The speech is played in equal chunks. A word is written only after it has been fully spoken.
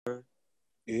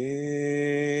In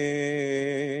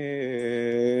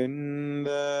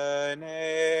the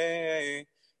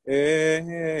name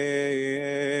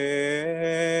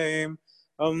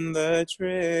of the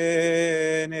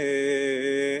Trinity.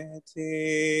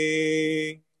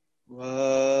 One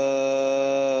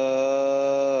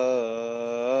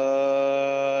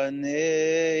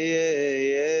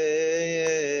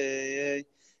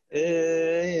in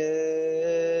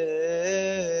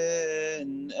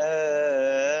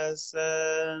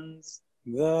essence,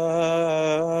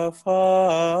 The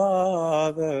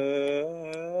Father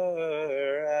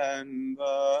and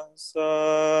the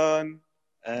Son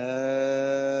and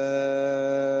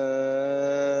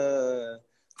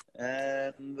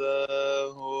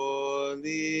the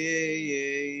Holy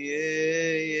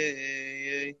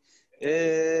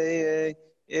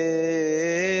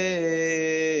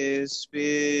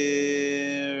Spirit.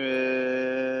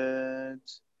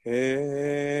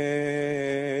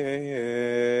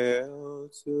 hail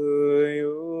to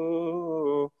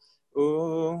you,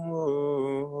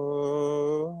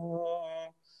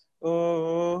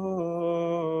 O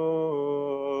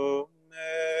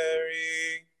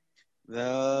Mary.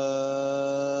 The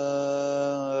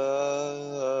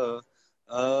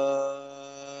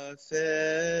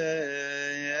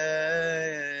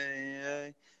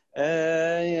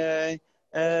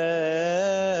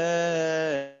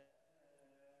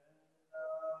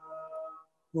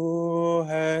Who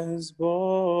has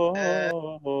born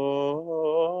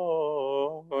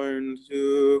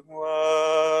to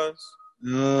us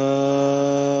Longus.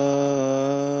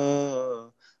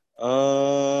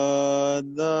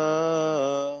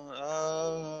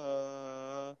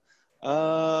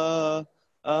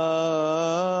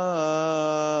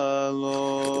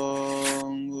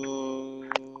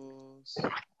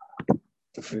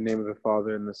 in the name of the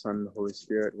Father, and the Son, and the Holy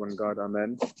Spirit, one God,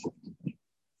 Amen.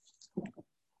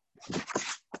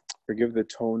 Forgive the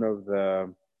tone of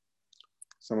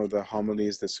some of the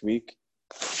homilies this week,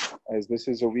 as this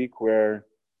is a week where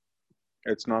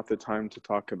it's not the time to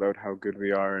talk about how good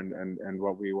we are and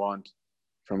what we want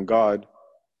from God,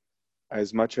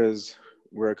 as much as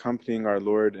we're accompanying our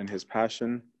Lord in his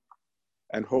passion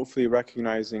and hopefully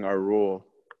recognizing our role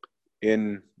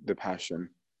in the passion.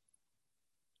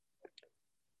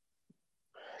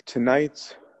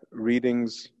 Tonight's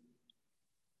readings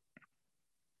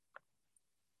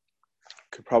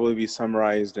could probably be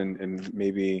summarized in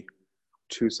maybe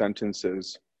 2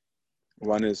 sentences.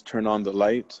 One is turn on the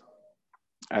light,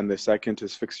 and the second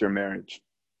is fix your marriage.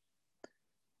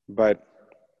 But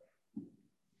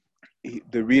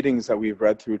the readings that we've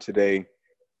read through today,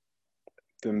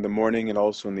 in the morning and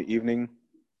also in the evening,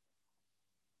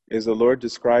 is the Lord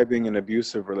describing an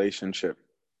abusive relationship.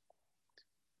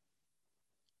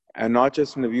 And not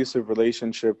just an abusive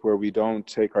relationship where we don't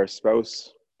take our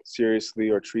spouse seriously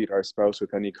or treat our spouse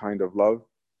with any kind of love,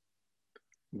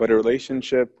 but a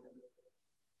relationship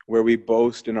where we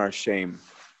boast in our shame.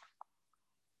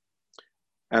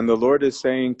 And the Lord is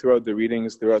saying throughout the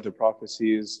readings, throughout the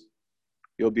prophecies,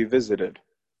 you'll be visited.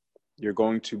 You're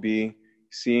going to be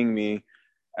seeing me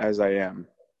as I am.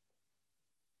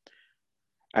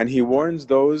 And he warns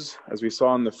those, as we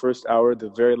saw in the first hour, the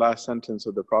very last sentence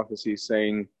of the prophecy,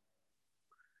 saying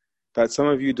that some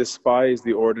of you despise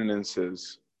the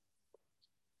ordinances,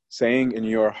 saying in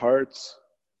your hearts,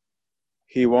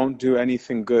 he won't do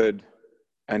anything good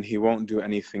and he won't do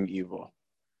anything evil.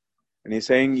 And he's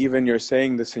saying, even you're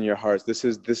saying this in your hearts, this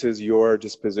is your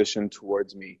disposition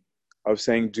towards me, of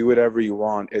saying, do whatever you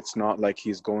want. It's not like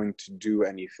he's going to do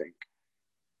anything,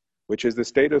 which is the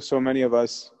state of so many of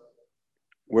us,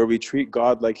 where we treat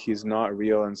God like he's not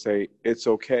real and say, it's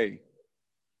okay.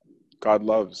 God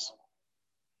loves.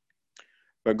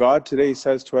 But God today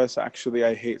says to us, actually,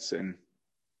 I hate sin.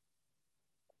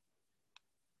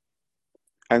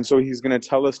 And so he's going to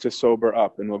tell us to sober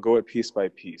up, and we'll go it piece by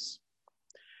piece.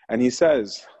 And he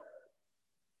says,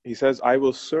 I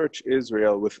will search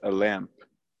Israel with a lamp.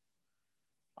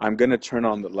 I'm going to turn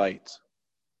on the light.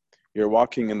 You're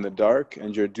walking in the dark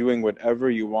and you're doing whatever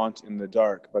you want in the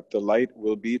dark, but the light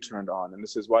will be turned on. And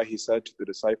this is why he said to the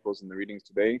disciples in the readings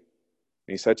today, and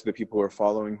he said to the people who are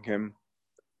following him,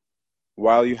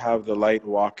 while you have the light,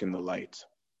 walk in the light,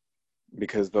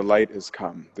 because the light is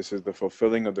come. This is the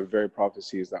fulfilling of the very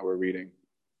prophecies that we're reading.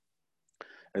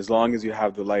 As long as you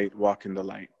have the light, walk in the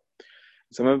light.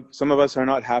 Some of us are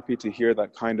not happy to hear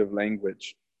that kind of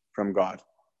language from God,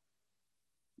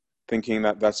 thinking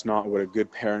that that's not what a good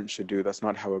parent should do. That's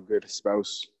not how a good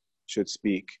spouse should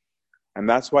speak. And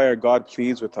that's why our God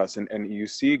pleads with us. And you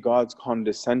see God's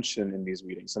condescension in these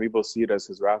readings. Some people see it as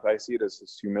his wrath. I see it as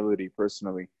his humility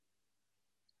personally,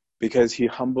 because he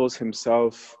humbles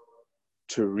himself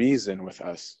to reason with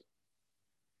us.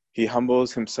 He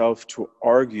humbles himself to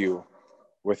argue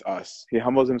with us. He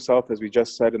humbles himself, as we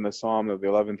just said in the Psalm of the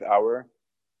 11th hour.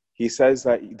 He says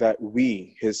that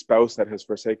we, his spouse that has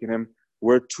forsaken him,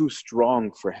 we're too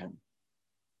strong for him.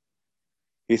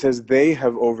 He says, they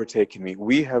have overtaken me.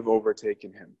 We have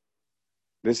overtaken him.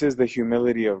 This is the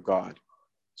humility of God.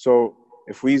 So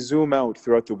if we zoom out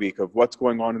throughout the week of what's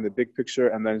going on in the big picture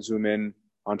and then zoom in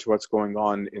onto what's going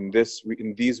on in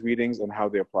these readings and how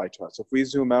they apply to us. If we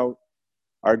zoom out,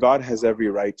 our God has every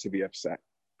right to be upset.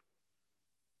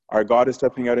 Our God is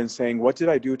stepping out and saying, what did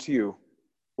I do to you?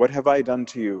 What have I done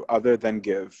to you other than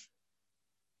give?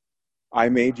 I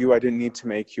made you, I didn't need to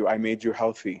make you. I made you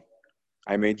healthy.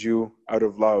 I made you out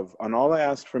of love. And all I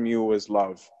asked from you was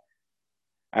love.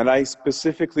 And I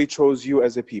specifically chose you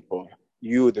as a people.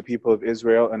 You, the people of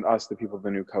Israel, and us, the people of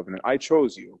the new covenant. I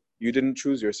chose you. You didn't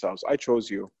choose yourselves. I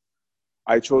chose you.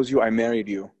 I chose you. I married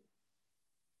you.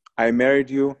 I married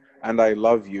you, and I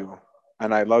love you.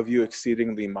 And I love you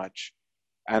exceedingly much.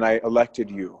 And I elected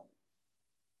you.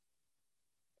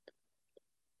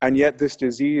 And yet this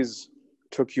disease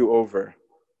took you over.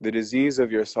 The disease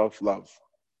of your self-love.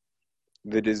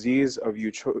 The disease of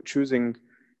you choosing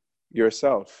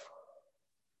yourself.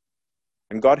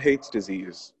 And God hates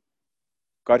disease.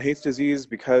 God hates disease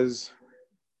because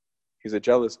he's a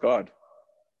jealous God.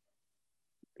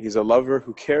 He's a lover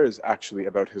who cares actually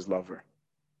about his lover.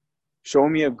 Show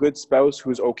me a good spouse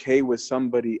who's okay with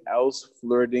somebody else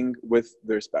flirting with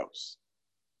their spouse.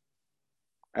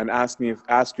 And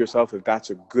ask yourself if that's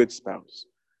a good spouse.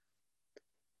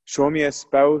 Show me a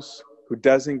spouse who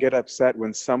doesn't get upset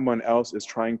when someone else is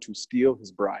trying to steal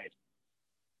his bride.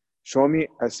 Show me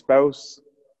a spouse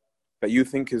that you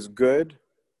think is good,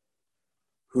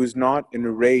 who's not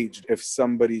enraged if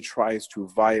somebody tries to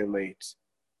violate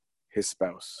his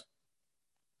spouse.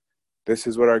 This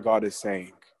is what our God is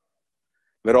saying.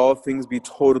 Let all things be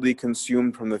totally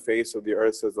consumed from the face of the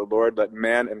earth, says the Lord. Let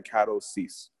man and cattle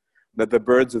cease. Let the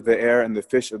birds of the air and the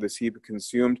fish of the sea be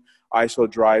consumed. I shall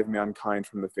drive mankind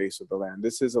from the face of the land.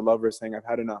 This is a lover saying, I've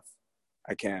had enough.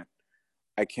 I can't.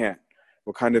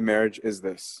 What kind of marriage is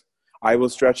this? I will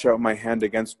stretch out my hand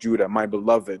against Judah, my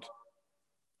beloved,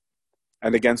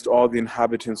 and against all the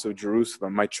inhabitants of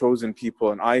Jerusalem, my chosen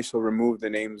people, and I shall remove the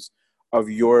names of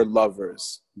your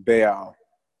lovers, Baal,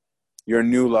 your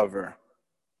new lover.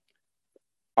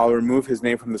 I'll remove his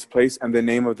name from this place and the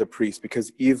name of the priest,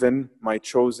 because even my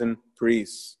chosen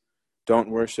priests don't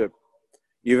worship.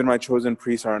 Even my chosen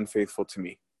priests are unfaithful to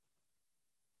me.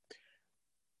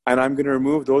 And I'm going to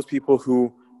remove those people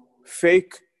who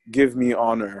fake give me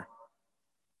honor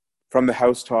from the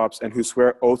housetops and who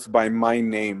swear oaths by my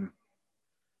name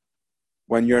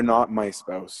when you're not my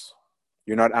spouse.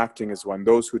 You're not acting as one.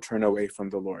 Those who turn away from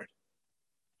the Lord.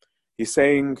 He's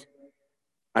saying,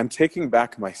 I'm taking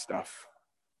back my stuff.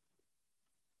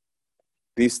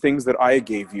 These things that I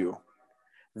gave you,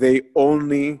 they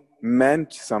only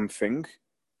meant something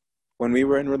when we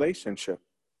were in relationship.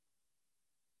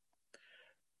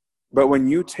 But when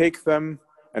you take them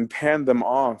and pan them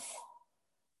off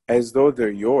as though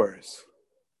they're yours,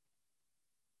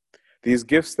 these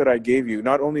gifts that I gave you,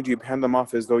 not only do you pan them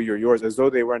off as though you're yours, as though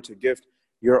they weren't a gift,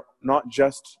 you're not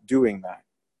just doing that.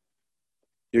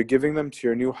 You're giving them to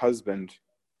your new husband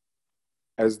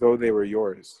as though they were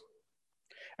yours.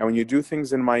 And when you do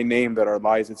things in my name that are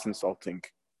lies, it's insulting.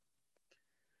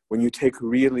 When you take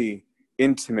really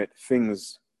intimate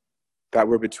things that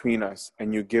were between us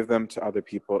and you give them to other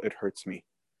people, it hurts me.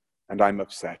 And I'm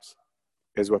upset,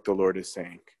 is what the Lord is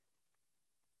saying.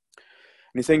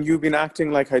 And he's saying, you've been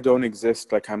acting like I don't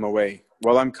exist, like I'm away.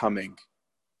 Well, I'm coming.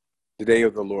 The day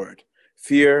of the Lord.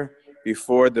 Fear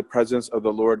before the presence of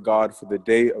the Lord God, for the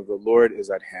day of the Lord is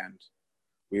at hand.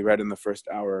 We read in the first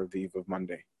hour of the Eve of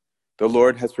Monday. The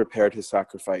Lord has prepared his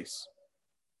sacrifice.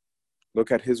 Look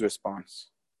at his response.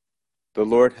 The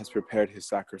Lord has prepared his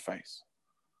sacrifice.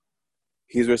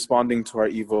 He's responding to our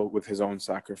evil with his own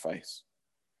sacrifice.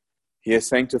 He has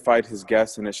sanctified his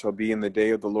guests, and it shall be in the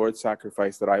day of the Lord's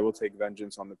sacrifice that I will take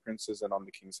vengeance on the princes and on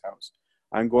the king's house.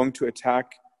 I'm going to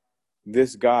attack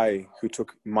this guy who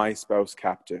took my spouse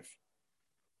captive.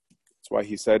 That's why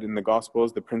he said in the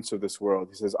Gospels, the prince of this world.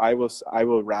 He says, I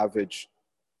will ravage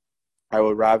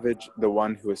the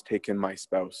one who has taken my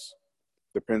spouse,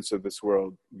 the prince of this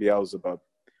world, Beelzebub.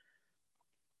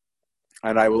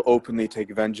 And I will openly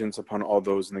take vengeance upon all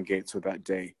those in the gates of that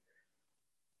day.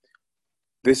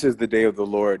 This is the day of the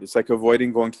Lord. It's like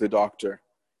avoiding going to the doctor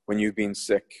when you've been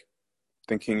sick,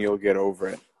 thinking you'll get over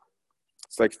it.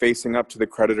 It's like facing up to the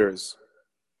creditors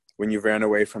when you've ran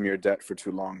away from your debt for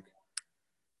too long.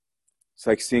 It's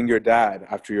like seeing your dad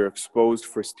after you're exposed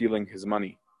for stealing his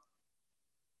money.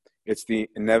 It's the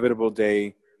inevitable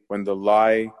day when the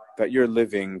lie that you're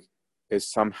living is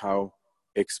somehow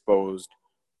exposed,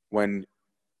 when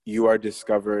you are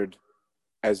discovered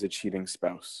as a cheating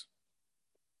spouse.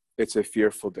 It's a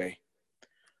fearful day.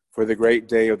 For the great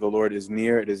day of the Lord is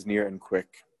near, it is near and quick.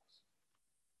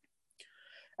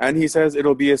 And he says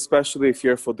it'll be especially a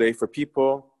fearful day for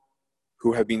people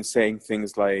who have been saying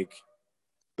things like,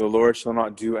 the Lord shall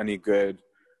not do any good,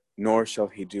 nor shall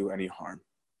he do any harm.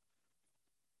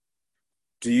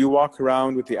 Do you walk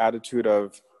around with the attitude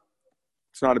of,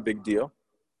 it's not a big deal?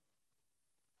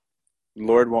 The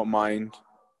Lord won't mind.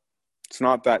 It's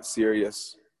not that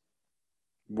serious.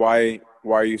 Why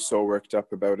are you so worked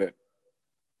up about it?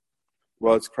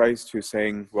 Well, it's Christ who's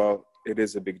saying, well, it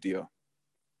is a big deal.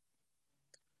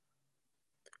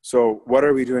 So what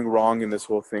are we doing wrong in this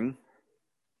whole thing?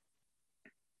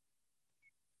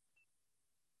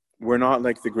 We're not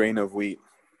like the grain of wheat.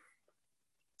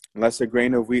 Unless a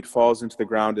grain of wheat falls into the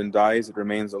ground and dies, it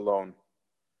remains alone.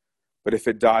 But if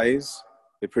it dies,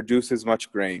 it produces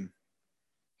much grain.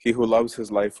 He who loves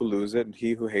his life will lose it, and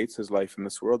he who hates his life in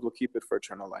this world will keep it for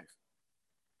eternal life.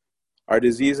 Our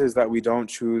disease is that we don't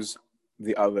choose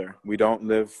the other. We don't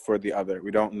live for the other. We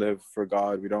don't live for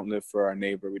God. We don't live for our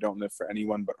neighbor. We don't live for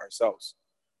anyone but ourselves.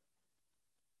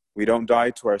 We don't die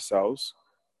to ourselves.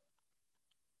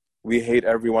 We hate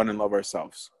everyone and love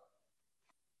ourselves.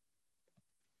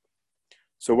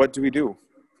 So what do we do?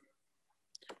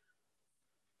 In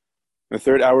the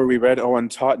third hour we read, O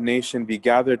untaught nation, be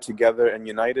gathered together and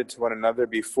united to one another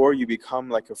before you become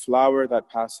like a flower that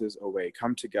passes away.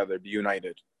 Come together, be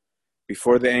united.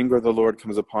 Before the anger of the Lord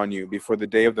comes upon you, before the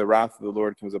day of the wrath of the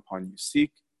Lord comes upon you,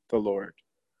 seek the Lord,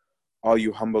 all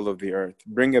you humble of the earth.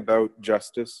 Bring about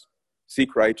justice,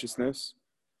 seek righteousness,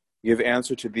 give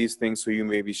answer to these things so you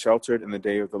may be sheltered in the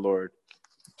day of the Lord.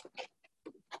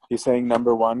 He's saying,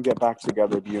 number one, get back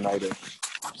together, be united.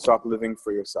 Stop living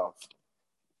for yourself.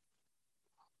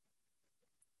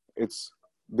 It's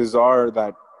bizarre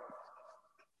that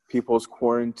people's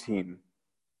quarantine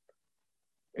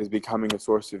is becoming a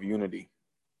source of unity.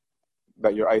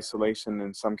 That your isolation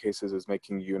in some cases is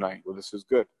making you unite. Well, this is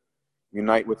good.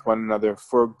 Unite with one another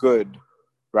for good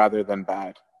rather than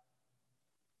bad.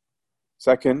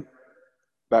 Second,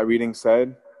 that reading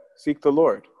said, seek the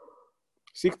Lord.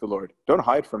 Seek the Lord. Don't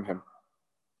hide from him.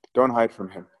 Don't hide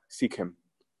from him. Seek him.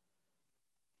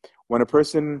 When a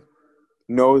person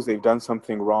knows they've done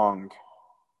something wrong,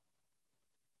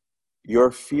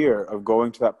 your fear of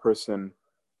going to that person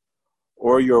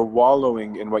or your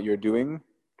wallowing in what you're doing,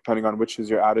 depending on which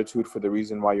is your attitude for the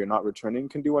reason why you're not returning,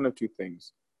 can do one of two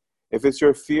things. If it's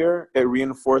your fear, it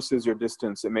reinforces your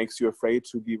distance. It makes you afraid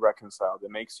to be reconciled.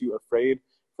 It makes you afraid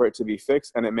for it to be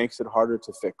fixed, and it makes it harder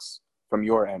to fix from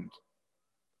your end.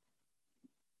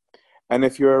 And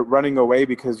if you're running away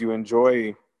because you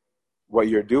enjoy what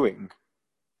you're doing,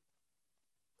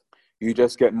 you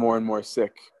just get more and more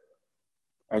sick,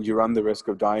 and you run the risk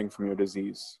of dying from your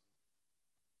disease.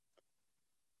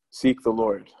 Seek the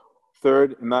Lord.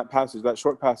 Third, in that passage, that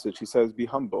short passage, he says, be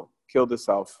humble, kill the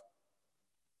self,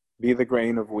 be the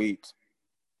grain of wheat.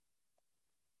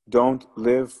 Don't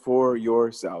live for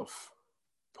yourself.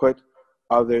 Put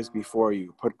others before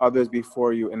you. Put others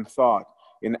before you in thought,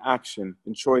 in action,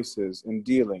 in choices, in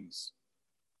dealings.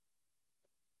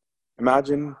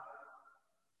 Think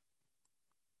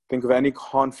of any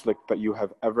conflict that you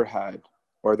have ever had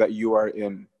or that you are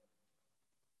in.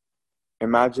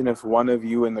 Imagine if one of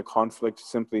you in the conflict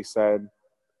simply said,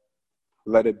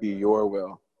 let it be your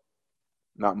will,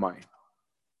 not mine.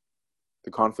 The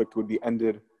conflict would be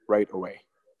ended right away.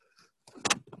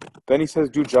 Then he says,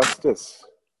 do justice.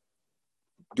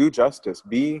 Do justice.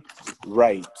 Be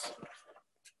right.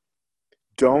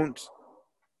 Don't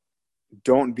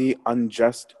be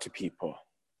unjust to people.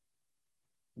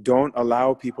 Don't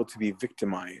allow people to be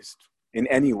victimized in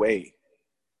any way.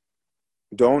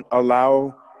 Don't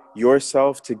allow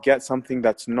yourself to get something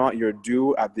that's not your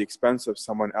due at the expense of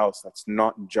someone else. That's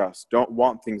not just. Don't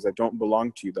want things that don't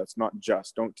belong to you. That's not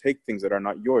just. Don't take things that are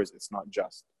not yours. It's not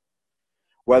just.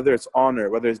 Whether it's honor,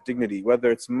 whether it's dignity, whether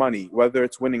it's money, whether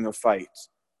it's winning a fight.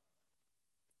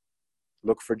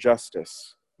 Look for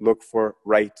justice. Look for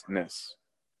rightness.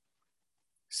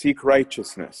 Seek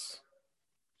righteousness.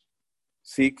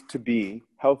 Seek to be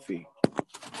healthy.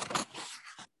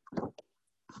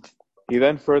 He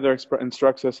then further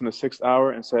instructs us in the 6th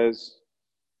hour and says,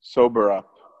 sober up,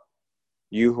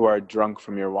 you who are drunk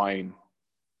from your wine.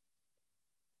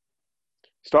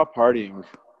 Stop partying.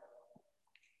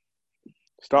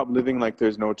 Stop living like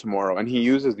there's no tomorrow. And he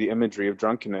uses the imagery of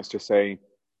drunkenness to say,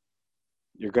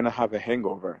 You're going to have a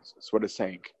hangover. That's what it's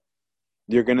saying.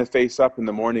 You're going to face up in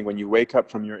the morning when you wake up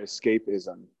from your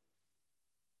escapism.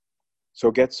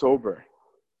 So get sober.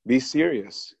 Be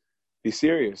serious. Be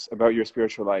serious about your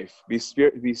spiritual life. Be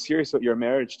serious about your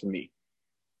marriage to me.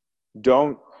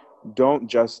 Don't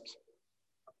just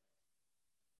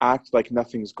act like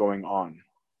nothing's going on.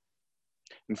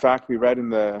 In fact, we read in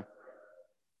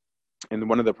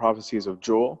one of the prophecies of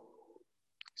Joel,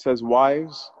 it says,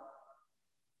 wives,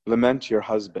 lament your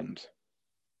husband.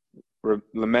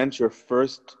 Lament your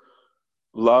first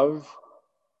love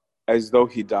as though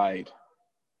he died.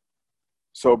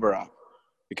 Sober up.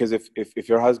 Because if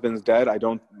your husband's dead, I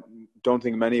don't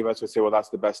think many of us would say, well, that's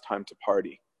the best time to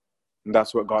party. And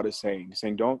that's what God is saying. He's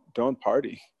saying, don't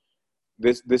party.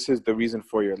 This is the reason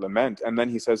for your lament. And then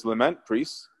he says, lament,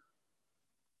 priests.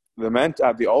 Lament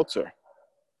at the altar.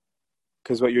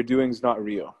 Because what you're doing is not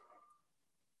real.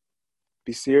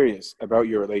 Be serious about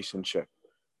your relationship.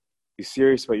 Be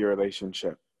serious about your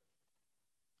relationship.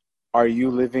 Are you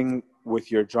living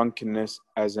with your drunkenness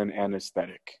as an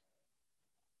anesthetic?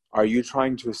 Are you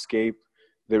trying to escape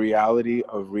the reality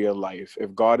of real life?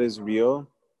 If God is real,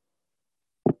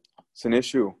 it's an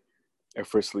issue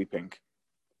if we're sleeping.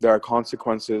 There are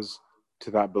consequences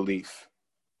to that belief.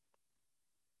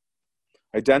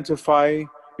 Identify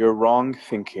your wrong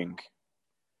thinking.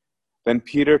 Then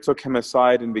Peter took him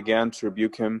aside and began to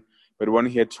rebuke him. But when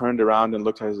he had turned around and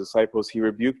looked at his disciples, he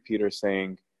rebuked Peter,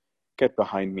 saying, get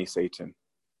behind me, Satan.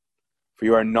 For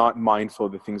you are not mindful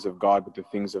of the things of God, but the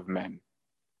things of men.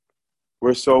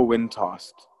 We're so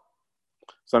wind-tossed.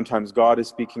 Sometimes God is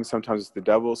speaking, sometimes it's the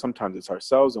devil, sometimes it's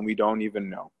ourselves, and we don't even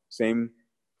know. Same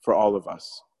for all of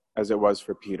us, as it was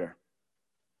for Peter.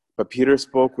 But Peter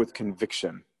spoke with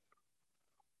conviction.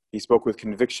 He spoke with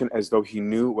conviction as though he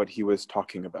knew what he was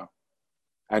talking about.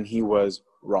 And he was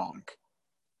wrong.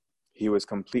 He was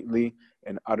completely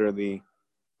and utterly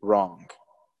wrong.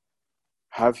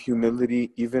 Have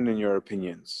humility even in your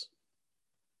opinions.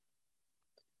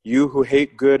 You who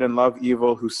hate good and love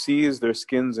evil, who seize their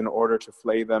skins in order to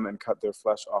flay them and cut their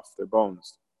flesh off their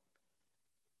bones.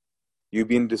 You've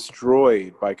been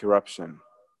destroyed by corruption.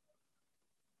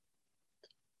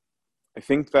 I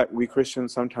think that we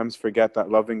Christians sometimes forget that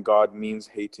loving God means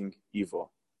hating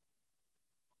evil.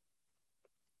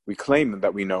 We claim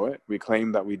that we know it, we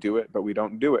claim that we do it, but we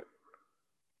don't do it.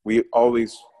 We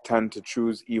always tend to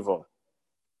choose evil,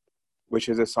 which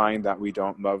is a sign that we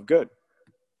don't love good.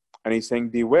 And he's saying,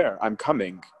 beware, I'm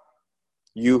coming.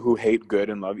 You who hate good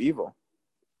and love evil.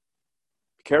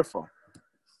 Be careful.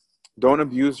 Don't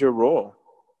abuse your role.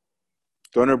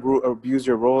 Don't abuse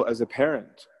your role as a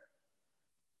parent.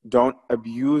 Don't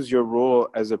abuse your role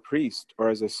as a priest or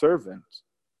as a servant.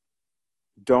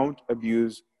 Don't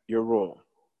abuse your role.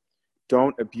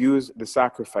 Don't abuse the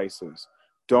sacrifices.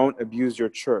 Don't abuse your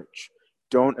church.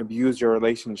 Don't abuse your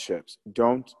relationships.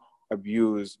 Don't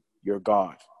abuse your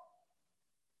God.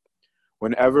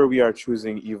 Whenever we are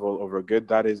choosing evil over good,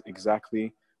 that is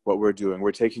exactly what we're doing.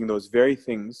 We're taking those very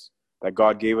things that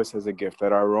God gave us as a gift,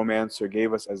 that our romancer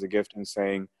gave us as a gift, and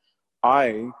saying,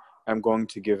 I am going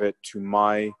to give it to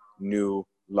my new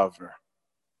lover.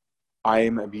 I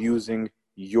am abusing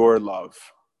your love.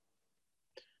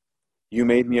 You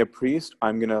made me a priest,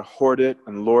 I'm going to hoard it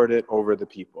and lord it over the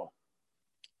people.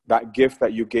 That gift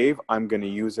that you gave, I'm going to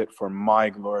use it for my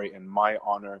glory and my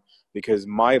honor, because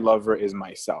my lover is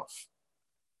myself.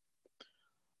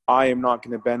 I am not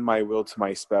going to bend my will to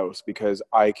my spouse because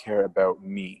I care about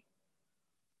me.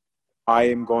 I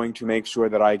am going to make sure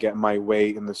that I get my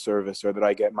way in the service, or that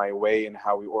I get my way in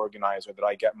how we organize, or that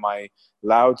I get my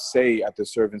loud say at the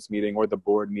servants meeting or the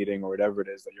board meeting or whatever it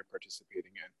is that you're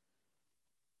participating in.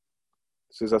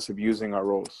 This is us abusing our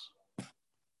roles.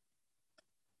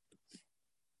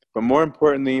 But more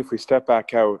importantly, if we step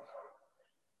back out,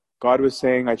 God was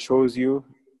saying, I chose you,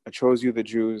 the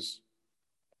Jews.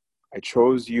 I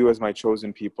chose you as my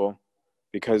chosen people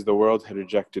because the world had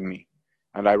rejected me.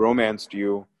 And I romanced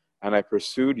you, and I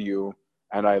pursued you,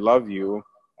 and I love you,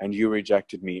 and you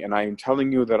rejected me. And I am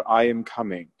telling you that I am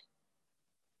coming.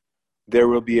 There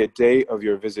will be a day of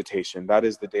your visitation. That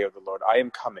is the day of the Lord. I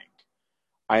am coming.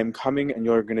 I am coming, and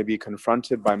you're going to be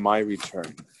confronted by my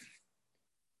return.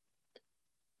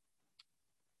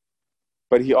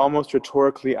 But he almost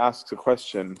rhetorically asks a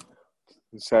question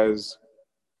and says,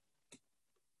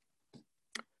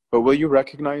 but will you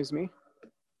recognize me?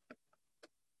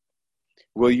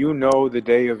 Will you know the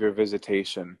day of your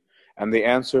visitation? And the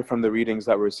answer from the readings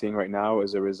that we're seeing right now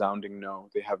is a resounding no.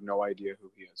 They have no idea who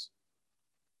he is.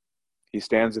 He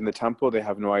stands in the temple. They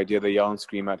have no idea. They yell and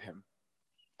scream at him.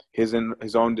 His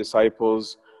own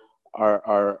disciples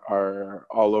are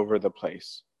all over the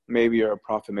place. maybe you're a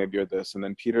prophet, maybe you're this. And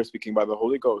then Peter, speaking by the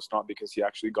Holy Ghost, not because he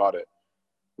actually got it,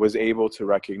 was able to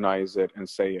recognize it and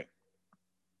say it.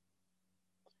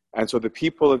 And so the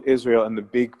people of Israel in the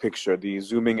big picture, the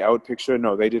zooming out picture,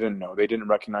 no, they didn't know. They didn't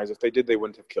recognize. If they did, they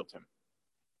wouldn't have killed him.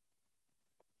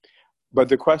 But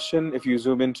the question, if you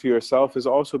zoom into yourself, is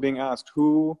also being asked,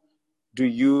 who do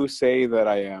you say that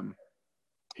I am?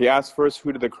 He asked first,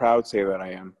 who did the crowd say that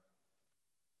I am?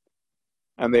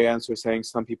 And they answer saying,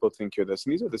 some people think you're this.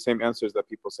 And these are the same answers that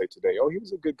people say today. Oh, he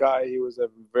was a good guy. He was a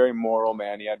very moral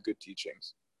man. He had good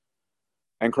teachings.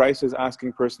 And Christ is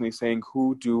asking personally, saying,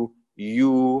 who do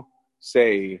you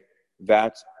say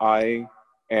that I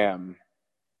am?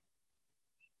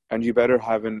 And you better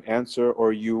have an answer,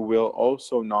 or you will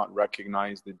also not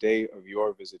recognize the day of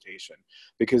your visitation.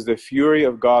 Because the fury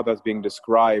of God that's being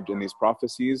described in these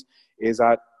prophecies is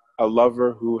at a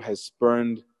lover who has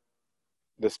spurned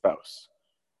the spouse.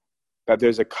 That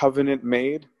there's a covenant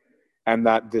made, and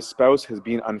that the spouse has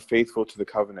been unfaithful to the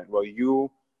covenant. Well,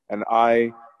 you and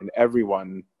I and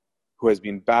everyone who has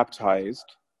been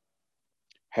baptized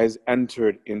has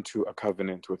entered into a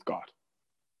covenant with God.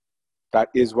 That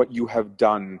is what you have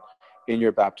done in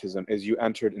your baptism, is you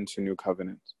entered into new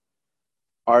covenant.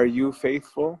 Are you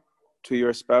faithful to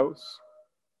your spouse?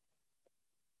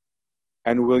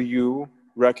 And will you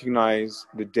recognize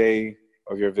the day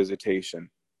of your visitation?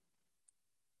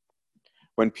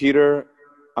 When Peter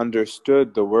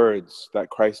understood the words that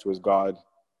Christ was God,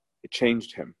 it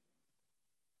changed him.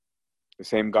 The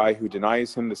same guy who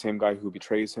denies him, the same guy who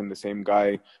betrays him, the same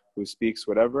guy who speaks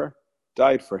whatever,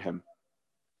 died for him.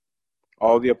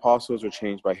 All the apostles were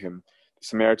changed by him. The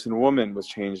Samaritan woman was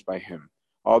changed by him.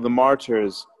 All the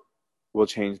martyrs will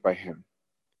change by him.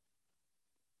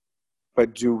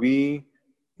 But do we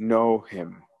know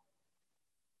him?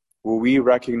 Will we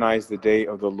recognize the day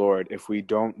of the Lord if we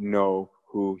don't know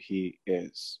who he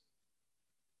is?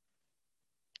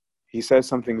 He says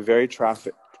something very tragic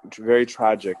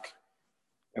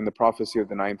in the prophecy of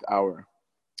the 9th hour.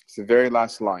 It's the very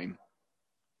last line.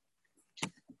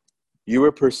 You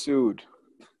were pursued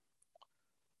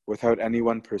without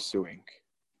anyone pursuing.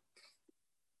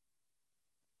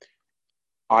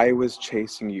 I was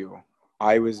chasing you.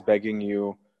 I was begging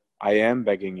you. I am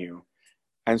begging you.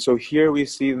 And so here we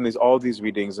see in all these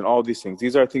readings and all these things,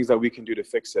 these are things that we can do to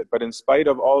fix it. But in spite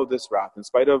of all of this wrath, in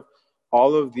spite of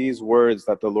all of these words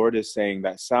that the Lord is saying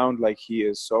that sound like he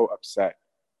is so upset,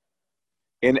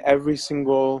 in every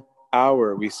single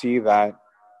hour we see that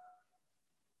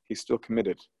he's still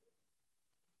committed.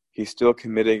 He's still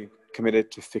committed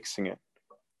to fixing it,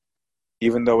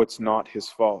 even though it's not his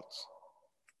fault.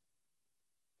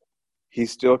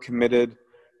 He's still committed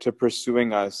to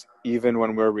pursuing us even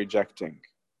when we're rejecting.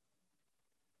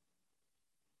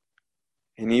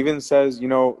 And he even says,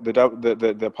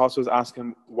 the apostles ask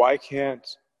him, why can't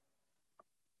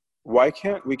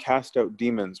we cast out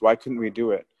demons? Why couldn't we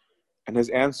do it? And his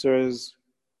answer is,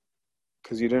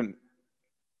 because you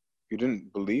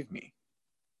didn't believe me.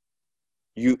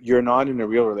 You're not in a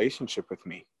real relationship with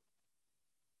me.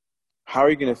 How are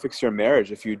you going to fix your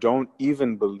marriage if you don't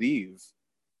even believe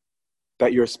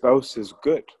that your spouse is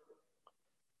good?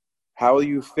 How will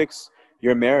you fix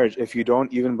your marriage if you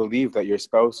don't even believe that your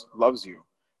spouse loves you?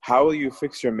 How will you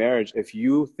fix your marriage if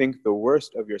you think the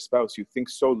worst of your spouse? You think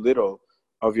so little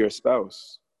of your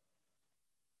spouse.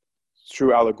 It's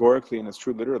true allegorically and it's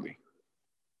true literally.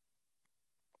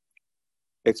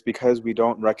 It's because we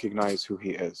don't recognize who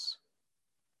he is.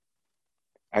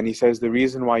 And he says, the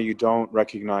reason why you don't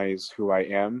recognize who I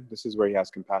am, this is where he has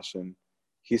compassion.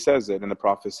 He says it in the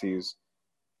prophecies.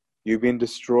 You've been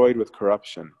destroyed with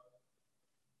corruption.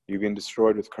 You've been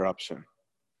destroyed with corruption.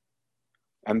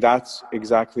 And that's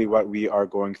exactly what we are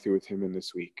going through with him in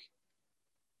this week.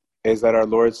 Is that our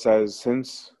Lord says,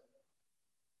 since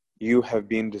you have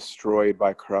been destroyed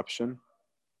by corruption,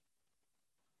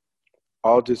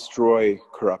 I'll destroy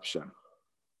corruption.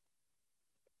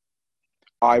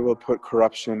 I will put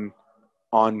corruption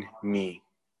on me.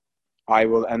 I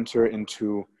will enter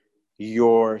into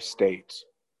your state.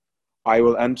 I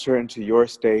will enter into your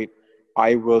state.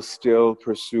 I will still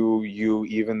pursue you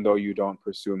even though you don't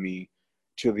pursue me,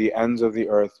 to the ends of the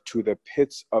earth, to the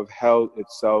pits of hell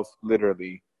itself,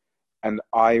 literally. And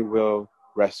I will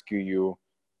rescue you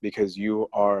because you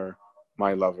are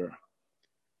my lover.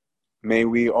 May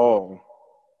we all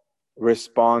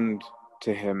respond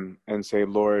to him and say,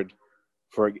 Lord,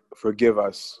 forgive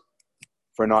us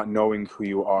for not knowing who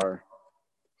you are.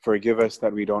 Forgive us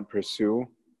that we don't pursue.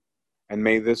 And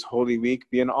may this Holy Week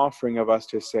be an offering of us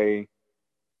to say,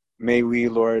 may we,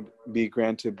 Lord, be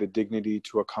granted the dignity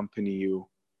to accompany you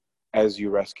as you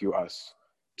rescue us,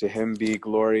 To him be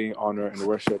glory, honor, and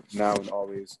worship, now and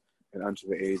always, and unto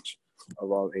the age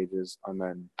of all ages.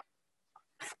 Amen.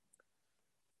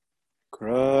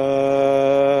 Christ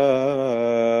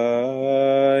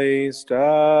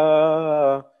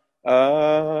our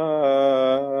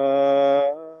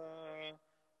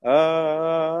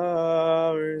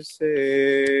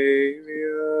Savior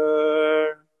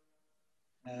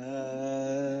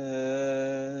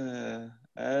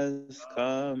has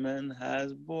come and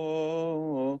has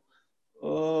borne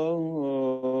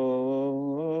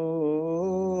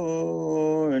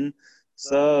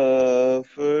suffering,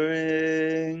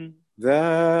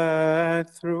 that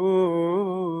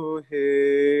through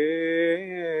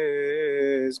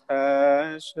his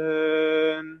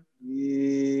passion we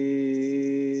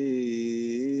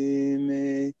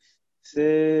may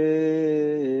save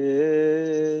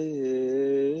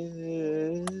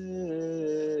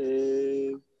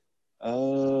us.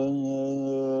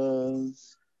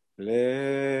 Let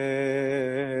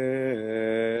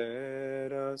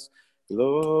us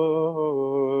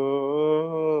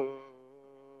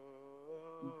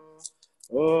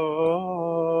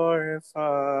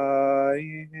glorify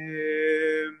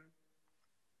him.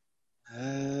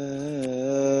 And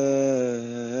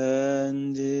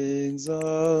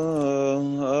exalt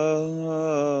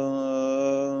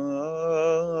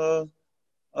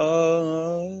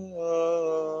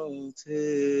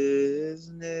his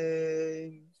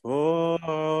name.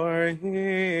 For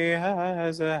he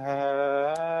has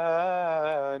had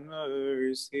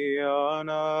mercy on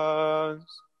us,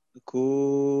 According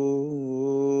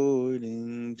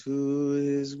to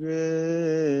his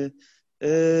grace